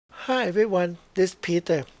Hi everyone, this is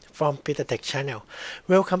Peter from PeterTech channel.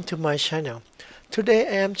 Welcome to my channel. Today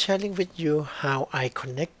I am sharing with you how I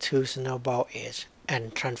connect to Snowball Edge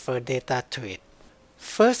and transfer data to it.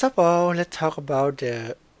 First of all, let's talk about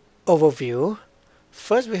the overview.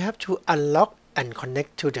 First, we have to unlock and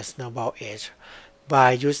connect to the Snowball Edge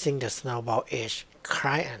by using the Snowball Edge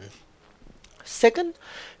client. Second,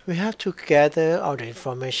 we have to gather all the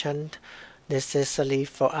information necessary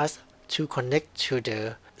for us to connect to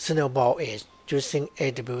the Snowball Edge using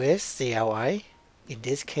AWS CLI. In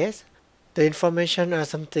this case, the information are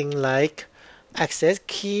something like access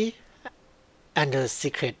key and the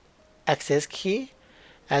secret access key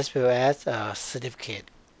as well as a certificate.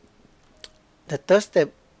 The third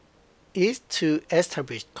step is to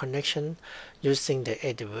establish connection using the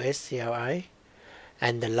AWS CLI,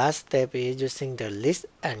 and the last step is using the list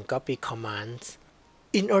and copy commands.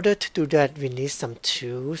 In order to do that, we need some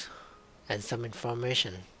tools and some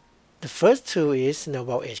information. The first tool is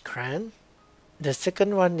Snowball Edge client. The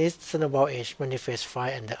second one is Snowball Edge manifest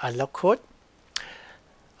file and the unlock code.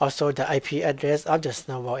 Also the IP address of the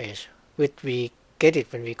Snowball Edge, which we get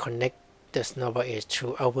it when we connect the Snowball Edge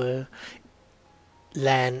to our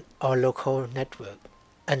LAN or local network.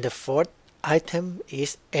 And the fourth item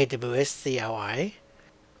is AWS CLI,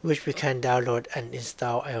 which we can download and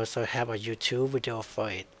install. I also have a YouTube video for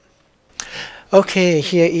it. Okay,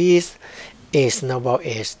 here is a Snowball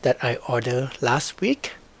Edge that I ordered last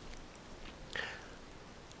week,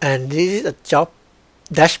 and this is a job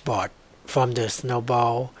dashboard from the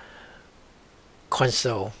Snowball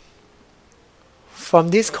console. From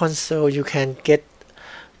this console you can get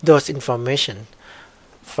those information.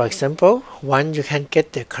 For example, one, you can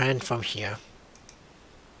get the client from here.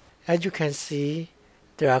 As you can see,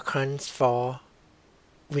 there are clients for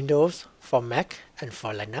Windows, for Mac, and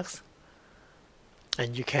for Linux,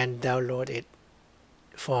 and you can download it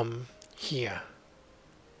from here.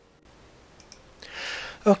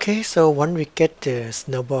 Okay, so when we get the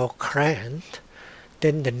Snowball client,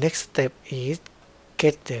 then the next step is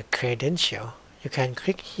get the credential. You can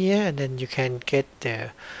click here and then you can get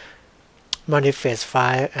the manifest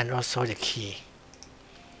file and also the key.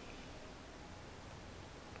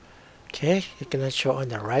 Okay, it's gonna show on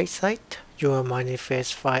the right side your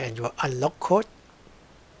manifest file and your unlock code.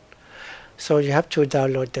 So you have to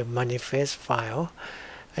download the manifest file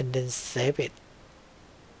and then save it.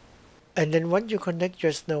 And then once you connect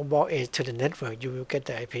your Snowball Edge to the network, you will get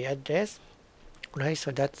the IP address. Right, so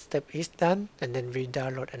that step is done, and then we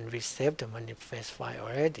download and we save the manifest file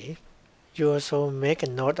already. You also make a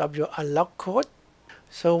note of your unlock code.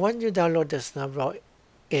 So once you download the Snowball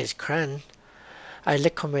Edge client, I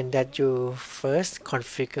recommend that you first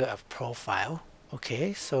configure a profile.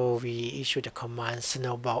 Okay, so we issue the command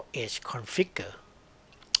Snowball Edge configure.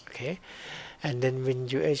 Okay, and then when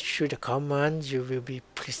you issue the command, you will be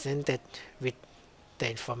presented with the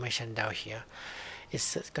information down here.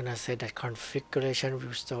 It's gonna say that configuration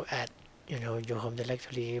will store at your home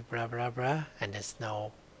directory, blah blah blah, and then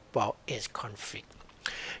Snowball Edge config.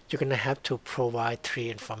 You're gonna have to provide three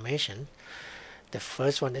information. The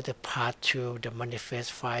first one is the path to the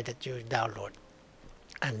manifest file that you download,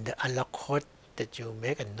 and the unlock code that you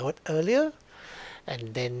make a note earlier,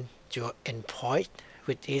 and then your endpoint,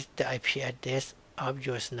 which is the IP address of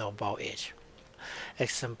your Snowball Edge.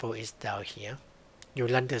 Example is down here. You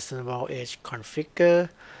run the Snowball Edge configure.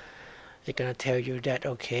 It's gonna tell you that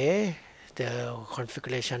okay, the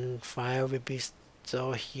configuration file will be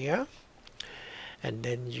stored here, and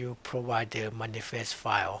then you provide the manifest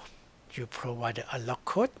file, you provide the unlock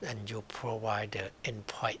code, and you provide the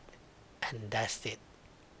endpoint, and that's it.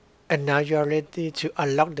 And now you are ready to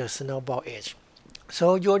unlock the Snowball Edge.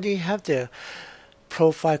 So you already have the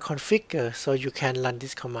profile configured, so you can run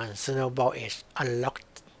this command Snowball Edge unlock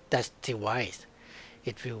that device.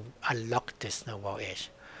 It will unlock the Snowball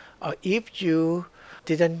Edge. Or if you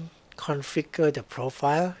didn't configure the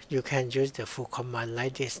profile, you can use the full command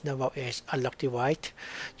like this: Snowball Edge unlock device.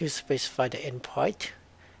 You specify the endpoint,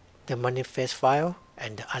 the manifest file,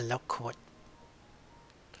 and the unlock code.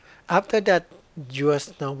 After that, your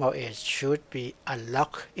Snowball Edge should be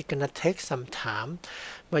unlocked. It's gonna take some time,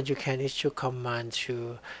 but you can issue command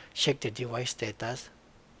to check the device status.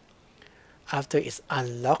 After it's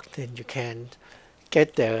unlocked, then you can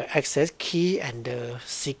get the access key and the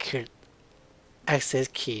secret access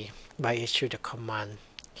key by issue the command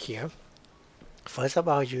here. First of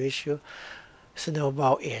all, you issue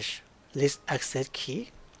Snowball Edge list access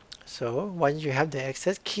key. So once you have the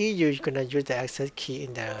access key, you're gonna use the access key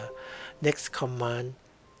in the next command,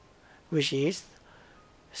 which is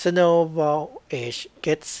Snowball Edge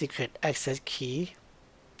get secret access key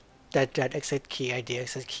that access key, ID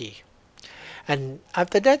access key. And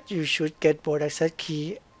after that, you should get both access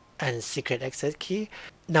key and secret access key.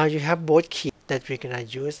 Now you have both keys that we're gonna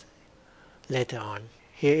use later on.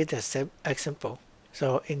 Here is the same example.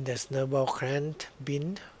 So in the Snowball client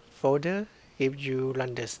bin folder, if you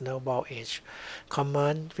run the Snowball Edge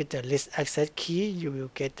command with the list access key, you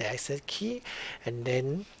will get the access key, and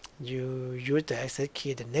then you use the access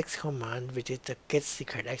key, the next command, which is the get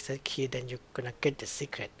secret access key, then you're gonna get the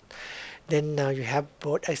secret. Then now you have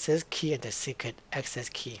both access key and the secret access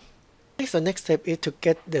key. So next step is to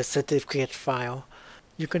get the certificate file.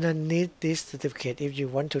 You're gonna need this certificate if you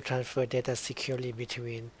want to transfer data securely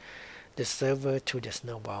between the server to the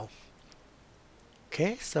Snowball.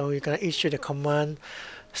 Okay, so you're gonna issue the command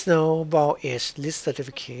Snowball Edge list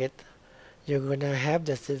certificate. You're gonna have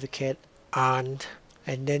the certificate on,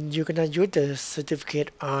 and then you're gonna use the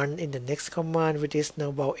certificate on in the next command, which is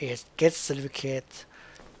Snowball Edge get certificate.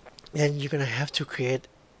 Then you're gonna have to create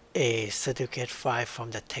a certificate file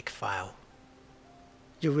from the text file.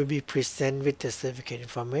 You will be presented with the certificate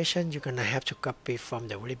information. You're gonna have to copy from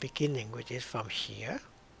the very beginning, which is from here,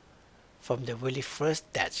 from the very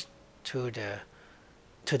first dash to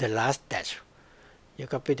the last dash. You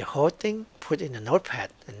copy the whole thing, put in a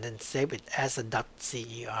notepad, and then save it as a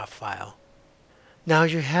 .cer file. Now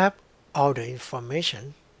you have all the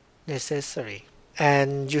information necessary,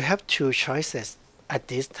 and you have two choices at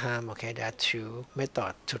this time. Okay, there are two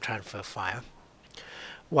methods to transfer file.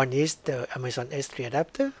 One is the Amazon S3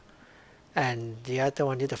 adapter, and the other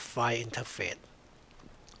one is the file interface.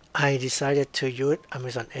 I decided to use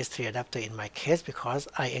Amazon S3 adapter in my case because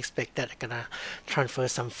I expect that I'm gonna transfer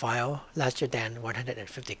some file larger than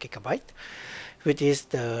 150 GB, which is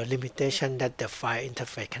the limitation that the file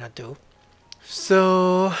interface cannot do.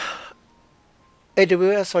 So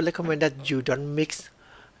AWS also recommend that you don't mix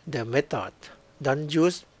the method. Don't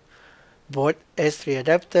use both S3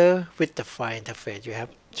 adapter with the file interface. You have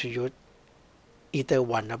to use either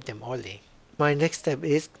one of them only. My next step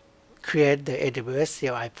is create the AWS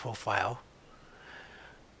CLI profile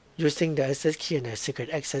using the access key and the secret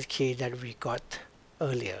access key that we got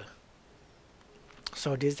earlier.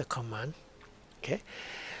 So this is the command. Okay,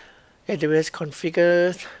 AWS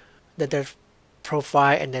configure the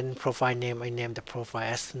profile, and then profile name, I name the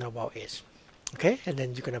profile as Snowball Edge. Okay, and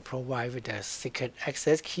then you're gonna provide with the secret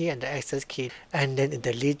access key and the access key, and then in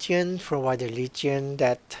the region, provide the region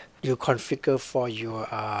that you configure for your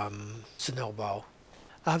Snowball.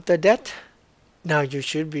 After that, now you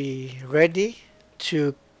should be ready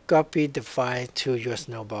to copy the file to your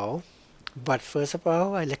Snowball. But first of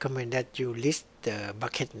all, I recommend that you list the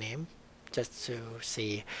bucket name just to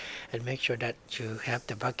see and make sure that you have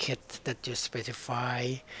the bucket that you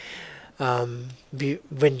specify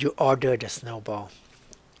when you order the Snowball.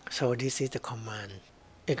 So this is the command.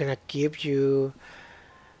 It's gonna give you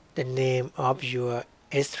the name of your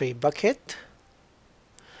S3 bucket,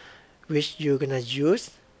 which you're gonna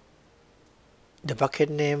use the bucket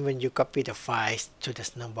name when you copy the files to the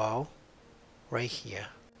Snowball right here.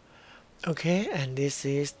 Okay, and this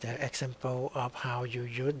is the example of how you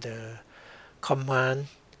use the command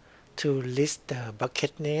to list the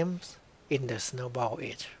bucket names in the Snowball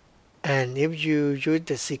Edge. And if you use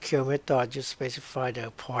the secure method, you specify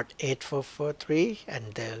the port 8443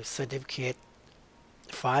 and the certificate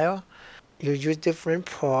file. You use different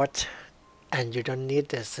ports, and you don't need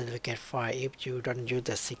the certificate file if you don't use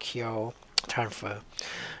the secure transfer.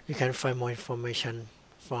 You can find more information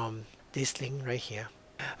from this link right here.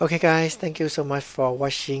 Okay guys, thank you so much for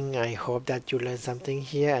watching. I hope that you learned something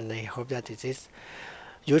here, and I hope that it is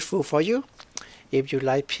useful for you. If you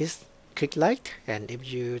like, please click like, and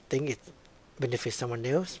if you think it benefits someone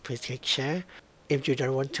else, please click share. If you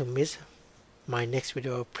don't want to miss my next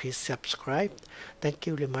video, please subscribe. Thank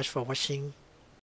you very much for watching.